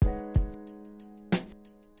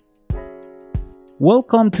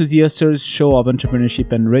Welcome to the Authors Show of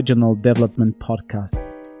Entrepreneurship and Regional Development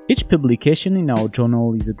podcast. Each publication in our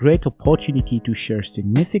journal is a great opportunity to share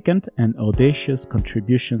significant and audacious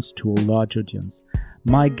contributions to a large audience.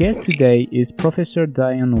 My guest today is Professor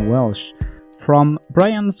Diane Welsh from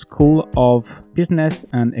Bryan School of Business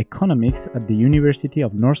and Economics at the University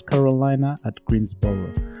of North Carolina at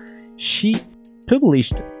Greensboro. She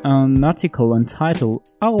published an article entitled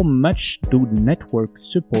 "How Much Do Network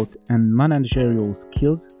Support and Managerial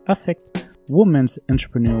Skills Affect Women's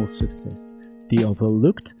Entrepreneurial Success? The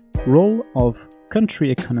Overlooked Role of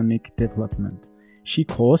Country Economic Development." She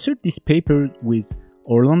co-authored this paper with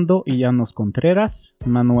Orlando Llanos Contreras,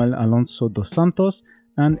 Manuel Alonso dos Santos,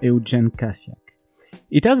 and Eugene Kasiak.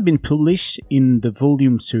 It has been published in the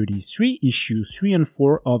volume 33, issues 3 and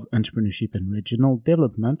 4 of Entrepreneurship and Regional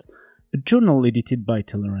Development, a journal edited by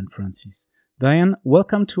Taylor and Francis. Diane,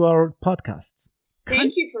 welcome to our podcast.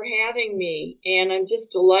 Thank you for having me, and I'm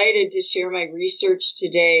just delighted to share my research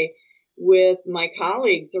today with my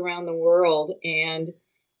colleagues around the world, and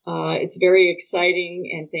it's very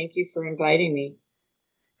exciting, and thank you for inviting me.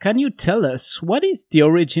 Can you tell us what is the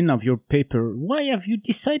origin of your paper? Why have you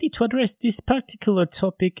decided to address this particular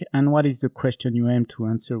topic, and what is the question you aim to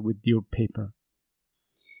answer with your paper?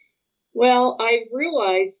 Well, I've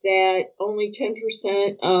realized that only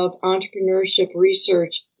 10% of entrepreneurship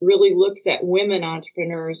research really looks at women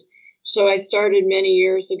entrepreneurs. So I started many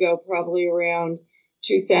years ago, probably around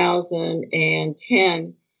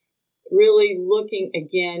 2010, really looking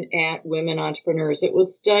again at women entrepreneurs. It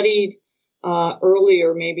was studied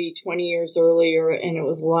earlier, maybe 20 years earlier, and it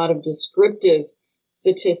was a lot of descriptive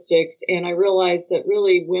statistics. And I realized that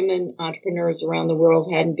really women entrepreneurs around the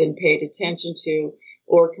world hadn't been paid attention to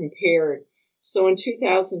or compared. So in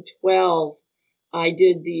 2012, I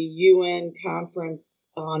did the UN conference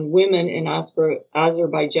on women in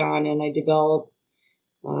Azerbaijan, and I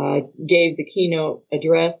gave the keynote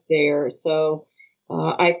address there. So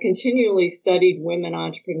I've continually studied women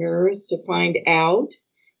entrepreneurs to find out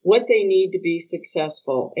what they need to be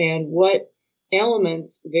successful and what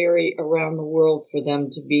elements vary around the world for them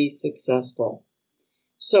to be successful.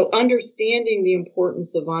 So understanding the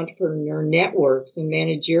importance of entrepreneur networks and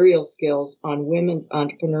managerial skills on women's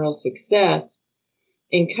entrepreneurial success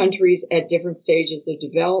in countries at different stages of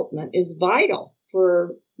development is vital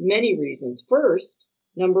for many reasons. First,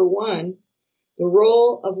 number one, the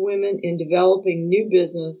role of women in developing new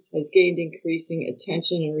business has gained increasing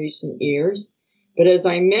attention in recent years. But as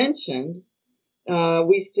I mentioned,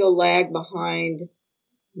 we still lag behind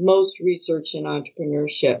most research in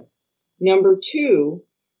entrepreneurship. Number two,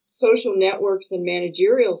 social networks and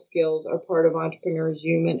managerial skills are part of entrepreneurs'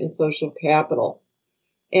 human and social capital.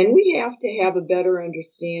 And we have to have a better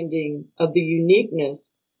understanding of the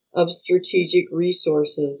uniqueness of strategic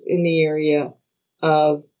resources in the area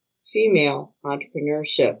of female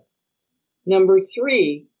entrepreneurship. Number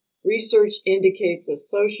three, research indicates that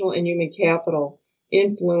social and human capital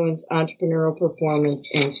influence entrepreneurial performance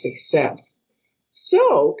and success.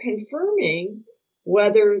 So, confirming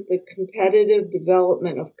whether the competitive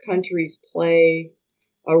development of countries play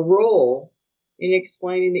a role in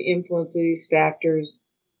explaining the influence of these factors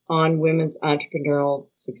on women's entrepreneurial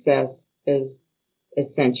success is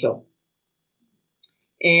essential.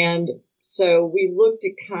 And so we looked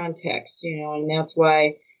at context, and that's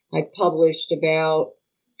why I published about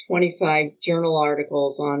 25 journal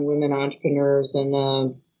articles on women entrepreneurs and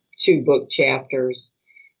 2 book chapters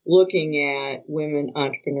looking at women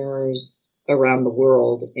entrepreneurs around the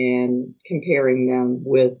world and comparing them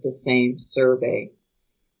with the same survey.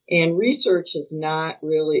 And research has not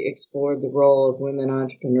really explored the role of women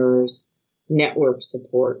entrepreneurs' network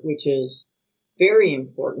support, which is very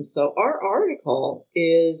important. So our article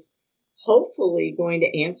is hopefully going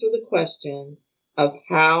to answer the question of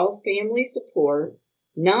how family support,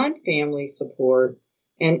 non-family support,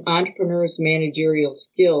 and entrepreneurs' managerial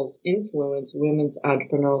skills influence women's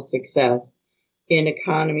entrepreneurial success in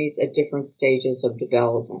economies at different stages of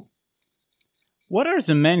development. What are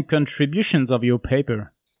the main contributions of your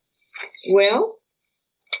paper? Well,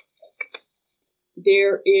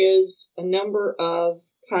 there is a number of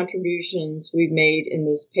contributions we've made in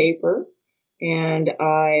this paper, and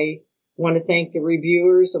I want to thank the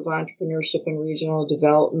reviewers of Entrepreneurship and Regional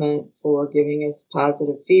Development for giving us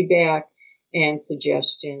positive feedback and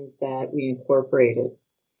suggestions that we incorporated.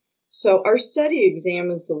 So our study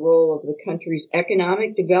examines the role of the country's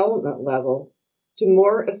economic development level to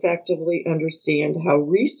more effectively understand how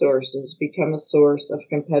resources become a source of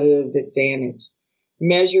competitive advantage,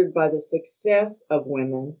 measured by the success of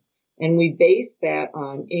women, and we base that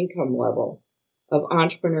on income level of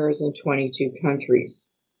entrepreneurs in 22 countries.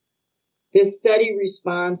 This study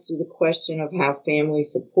responds to the question of how family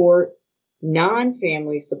support,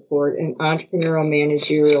 non-family support, and entrepreneurial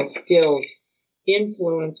managerial skills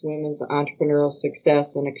influence women's entrepreneurial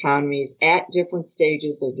success in economies at different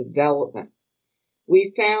stages of development.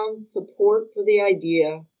 We found support for the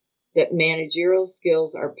idea that managerial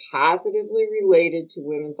skills are positively related to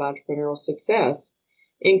women's entrepreneurial success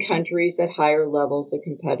in countries at higher levels of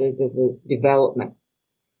competitive development.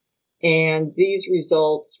 And these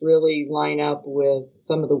results really line up with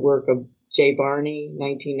some of the work of Jay Barney,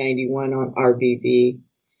 1991, on RBV.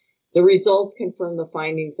 The results confirm the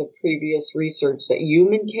findings of previous research that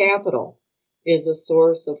human capital is a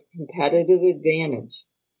source of competitive advantage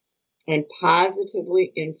and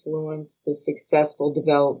positively influence the successful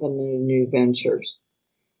development of new ventures.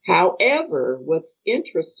 However, what's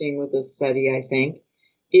interesting with this study, I think,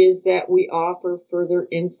 is that we offer further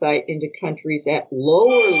insight into countries at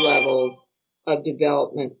lower levels of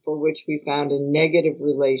development for which we found a negative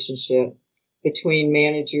relationship between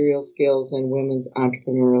managerial skills and women's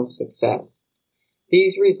entrepreneurial success.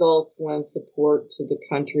 These results lend support to the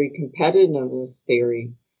country competitiveness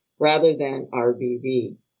theory rather than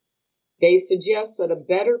RBV. They suggest that a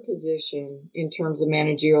better position in terms of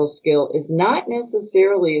managerial skill is not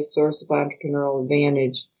necessarily a source of entrepreneurial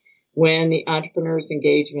advantage when the entrepreneur's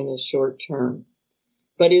engagement is short-term,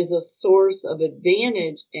 but is a source of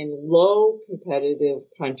advantage in low competitive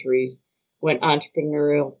countries when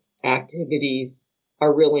entrepreneurial activities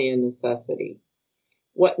are really a necessity.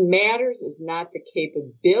 What matters is not the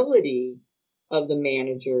capability of the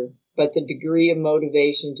manager, but the degree of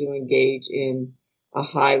motivation to engage in a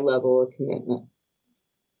high level of commitment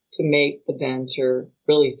to make the venture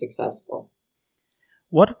really successful.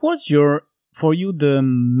 What was for you the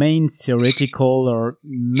main theoretical or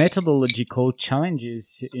methodological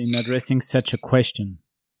challenges in addressing such a question?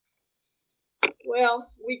 Well,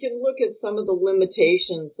 we can look at some of the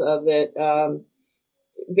limitations of it.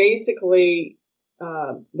 Basically,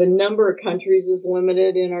 the number of countries is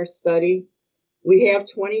limited in our study. We have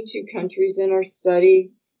 22 countries in our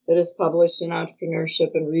study that is published in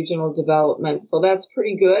Entrepreneurship and Regional Development, so that's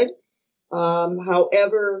pretty good.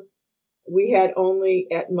 However, we had only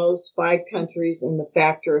at most 5 countries in the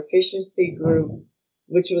factor efficiency group,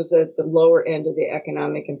 which was at the lower end of the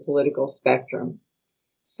economic and political spectrum.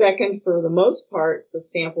 Second, for the most part, the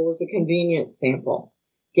sample was a convenience sample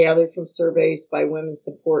gathered from surveys by women's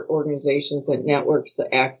support organizations and networks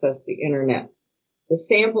that access the internet. The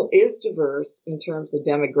sample is diverse in terms of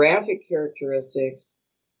demographic characteristics,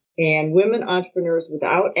 and women entrepreneurs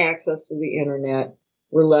without access to the internet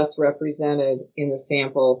were less represented in the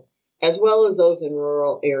sample, as well as those in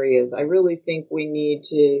rural areas. I really think we need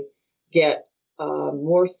to get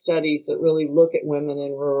more studies that really look at women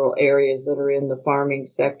in rural areas that are in the farming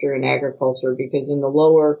sector and agriculture, because in the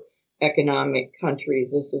lower economic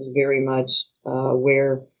countries, this is very much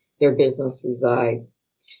where their business resides.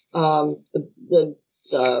 The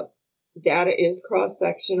data is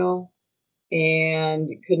cross-sectional and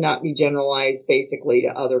could not be generalized basically to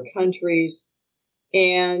other countries.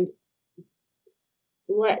 And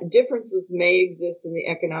differences may exist in the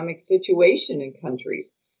economic situation in countries,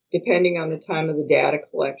 depending on the time of the data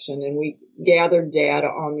collection. And we gathered data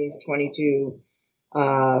on these 22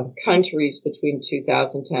 countries between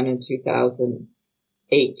 2010 and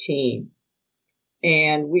 2018.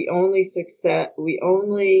 And we only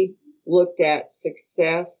looked at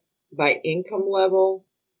success by income level.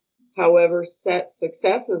 However,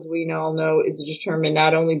 success, as we all know, is determined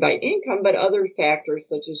not only by income, but other factors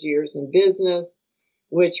such as years in business,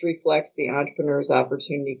 which reflects the entrepreneur's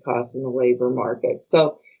opportunity cost in the labor market.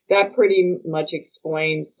 So that pretty much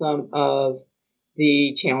explains some of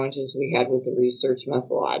the challenges we had with the research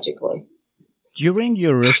methodologically. During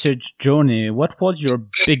your research journey, what was your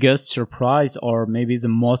biggest surprise or maybe the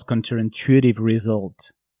most counterintuitive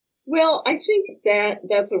result? Well, I think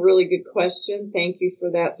that's a really good question. Thank you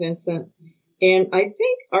for that, Vincent. And I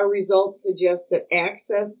think our results suggest that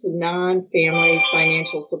access to non-family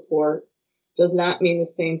financial support does not mean the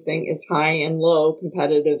same thing as high and low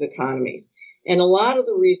competitive economies. And a lot of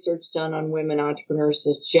the research done on women entrepreneurs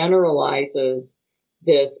just generalizes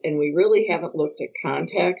this, and we really haven't looked at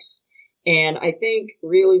context. And I think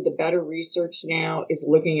really the better research now is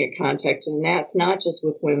looking at context, and that's not just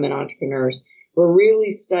with women entrepreneurs. We're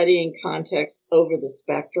really studying context over the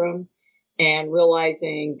spectrum and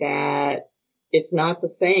realizing that it's not the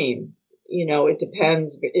same. You know, it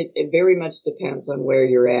depends. It very much depends on where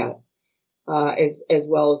you're at, as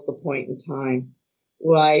well as the point in time.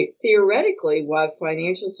 Theoretically, while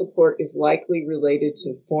financial support is likely related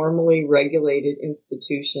to formally regulated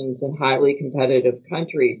institutions in highly competitive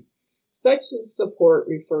countries, Such support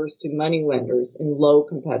refers to money lenders in low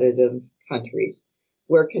competitive countries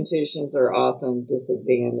where conditions are often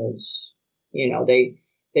disadvantaged.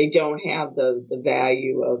 They don't have the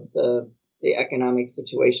value of the economic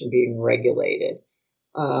situation being regulated.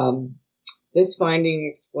 This finding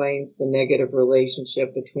explains the negative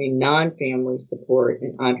relationship between non-family support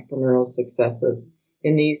and entrepreneurial successes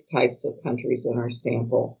in these types of countries in our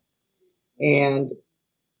sample. And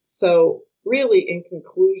so really, in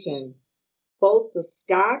conclusion, both the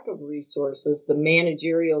stock of resources, the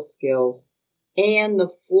managerial skills, and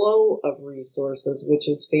the flow of resources, which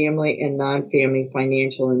is family and non-family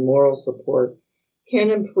financial and moral support,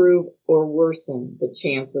 can improve or worsen the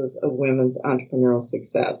chances of women's entrepreneurial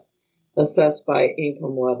success, assessed by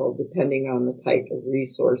income level, depending on the type of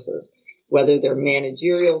resources, whether they're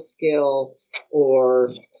managerial skill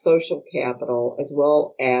or social capital, as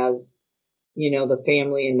well as the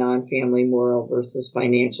family and non-family moral versus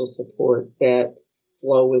financial support that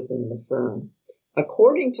flow within the firm.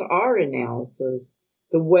 According to our analysis,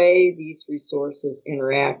 the way these resources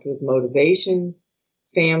interact with motivations,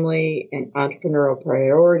 family and entrepreneurial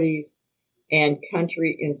priorities, and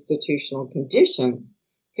country institutional conditions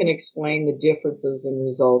can explain the differences in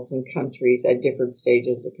results in countries at different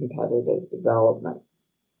stages of competitive development.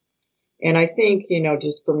 And I think,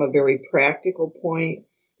 just from a very practical point,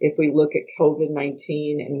 if we look at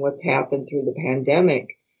COVID-19 and what's happened through the pandemic,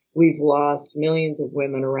 we've lost millions of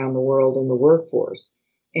women around the world in the workforce.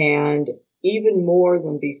 And even more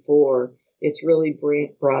than before, it's really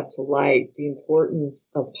brought to light the importance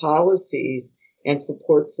of policies and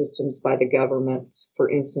support systems by the government, for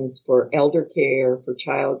instance, for elder care, for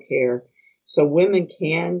child care, so women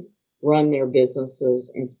can run their businesses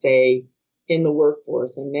and stay in the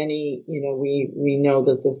workforce. And many, we know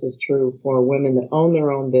that this is true for women that own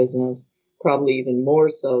their own business, probably even more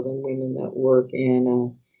so than women that work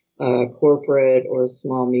in a corporate or a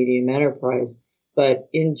small medium enterprise. But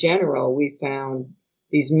in general, we found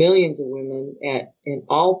these millions of women in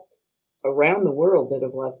all around the world that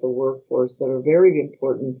have left the workforce that are very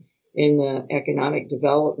important in the economic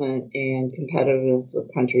development and competitiveness of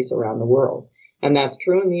countries around the world. And that's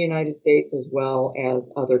true in the United States as well as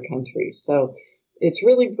other countries. So it's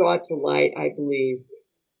really brought to light, I believe,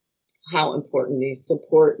 how important these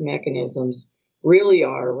support mechanisms really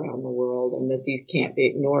are around the world, and that these can't be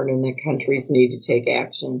ignored and that countries need to take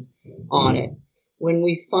action on it. When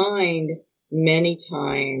we find many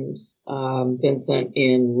times, Vincent,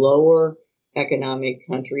 in lower economic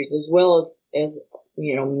countries as well as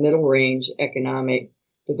middle range economic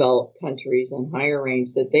developed countries and higher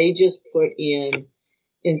range, that they just put in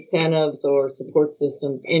incentives or support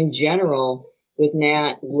systems in general with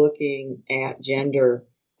not looking at gender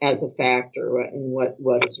as a factor in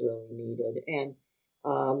what is really needed. And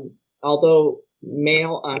although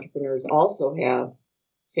male entrepreneurs also have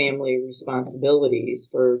family responsibilities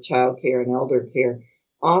for child care and elder care,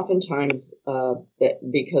 oftentimes that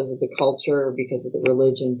because of the culture or because of the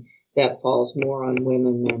religion, that falls more on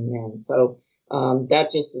women than men. So that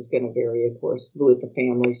just is going to vary, of course, with the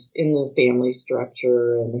families, in the family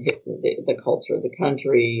structure and the culture of the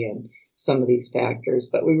country and some of these factors.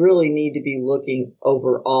 But we really need to be looking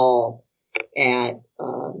overall at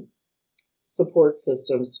support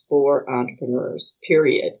systems for entrepreneurs,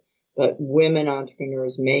 period. But women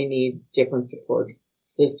entrepreneurs may need different support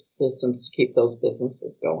systems to keep those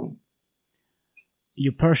businesses going.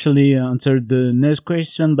 You partially answered the next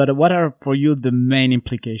question, but what are for you the main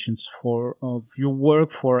implications of your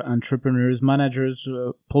work for entrepreneurs, managers,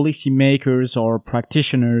 policymakers, or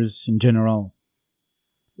practitioners in general?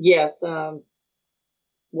 Yes,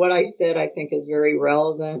 what I said I think is very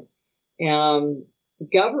relevant.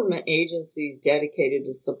 Government agencies dedicated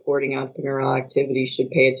to supporting entrepreneurial activities should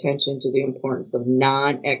pay attention to the importance of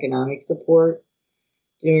non-economic support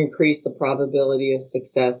to increase the probability of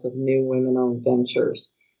success of new women-owned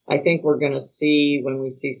ventures. I think we're going to see, when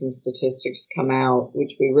we see some statistics come out,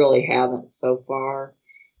 which we really haven't so far,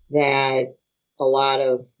 that a lot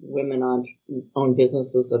of women-owned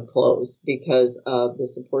businesses have closed because of the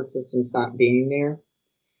support systems not being there.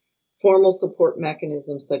 Formal support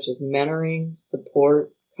mechanisms such as mentoring,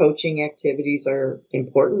 support, coaching activities are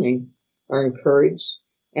important and are encouraged.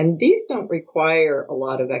 And these don't require a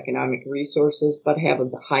lot of economic resources, but have a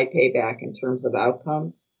high payback in terms of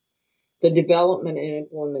outcomes. The development and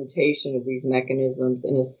implementation of these mechanisms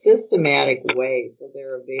in a systematic way, so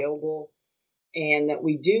they're available, and that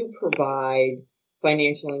we do provide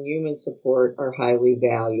financial and human support, are highly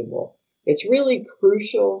valuable. It's really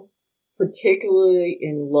crucial, particularly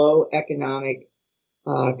in low economic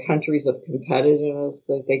countries of competitiveness,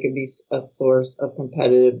 that they can be a source of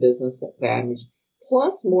competitive business advantage.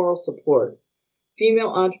 plus moral support. Female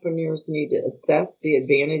entrepreneurs need to assess the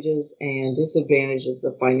advantages and disadvantages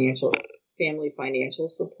of family financial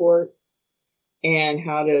support and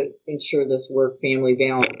how to ensure this work-family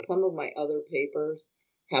balance. Some of my other papers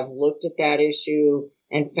have looked at that issue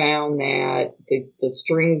and found that the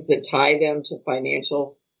strings that tie them to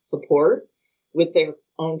financial support with their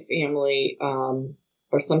own family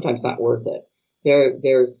are sometimes not worth it.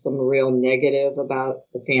 There's some real negative about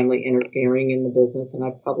the family interfering in the business, and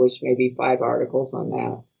I've published maybe 5 articles on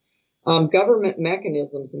that. Government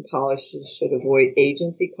mechanisms and policies should avoid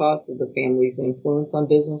agency costs of the family's influence on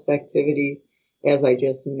business activity, as I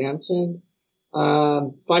just mentioned.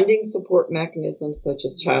 Funding support mechanisms such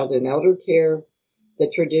as child and elder care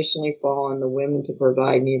that traditionally fall on the women to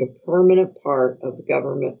provide need a permanent part of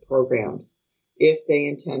government programs if they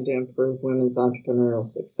intend to improve women's entrepreneurial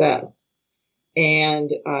success.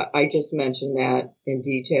 And I just mentioned that in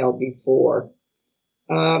detail before.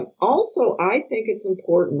 Also, I think it's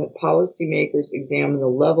important that policymakers examine the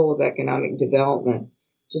level of economic development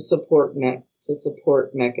to support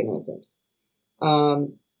mechanisms.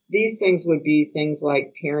 These things would be things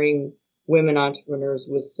like pairing women entrepreneurs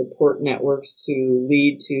with support networks to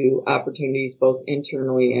lead to opportunities both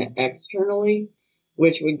internally and externally,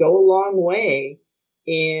 which would go a long way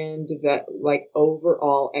in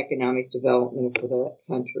overall economic development for the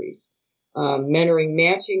countries. Mentoring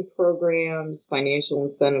matching programs, financial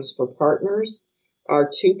incentives for partners are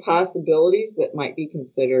 2 possibilities that might be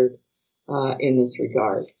considered in this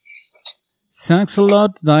regard. Thanks a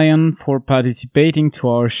lot, Diane, for participating to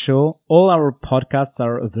our show. All our podcasts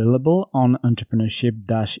are available on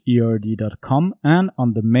entrepreneurship-erd.com and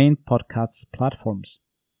on the main podcast platforms.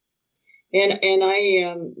 And I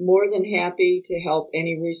am more than happy to help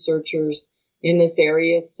any researchers in this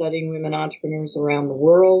area studying women entrepreneurs around the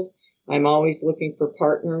world. I'm always looking for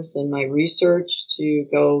partners in my research to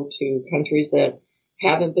go to countries that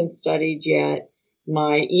haven't been studied yet.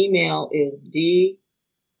 My email is D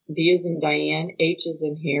as in Diane, H as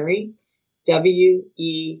in Harry, WELSH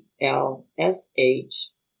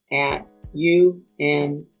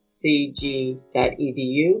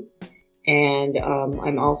 @uncg.edu. And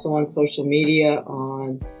I'm also on social media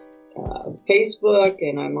on Facebook,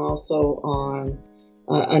 and I'm also on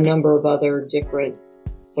a number of other different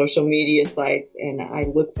social media sites, and I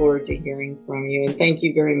look forward to hearing from you. And thank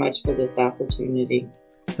you very much for this opportunity.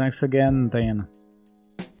 Thanks again, Diana.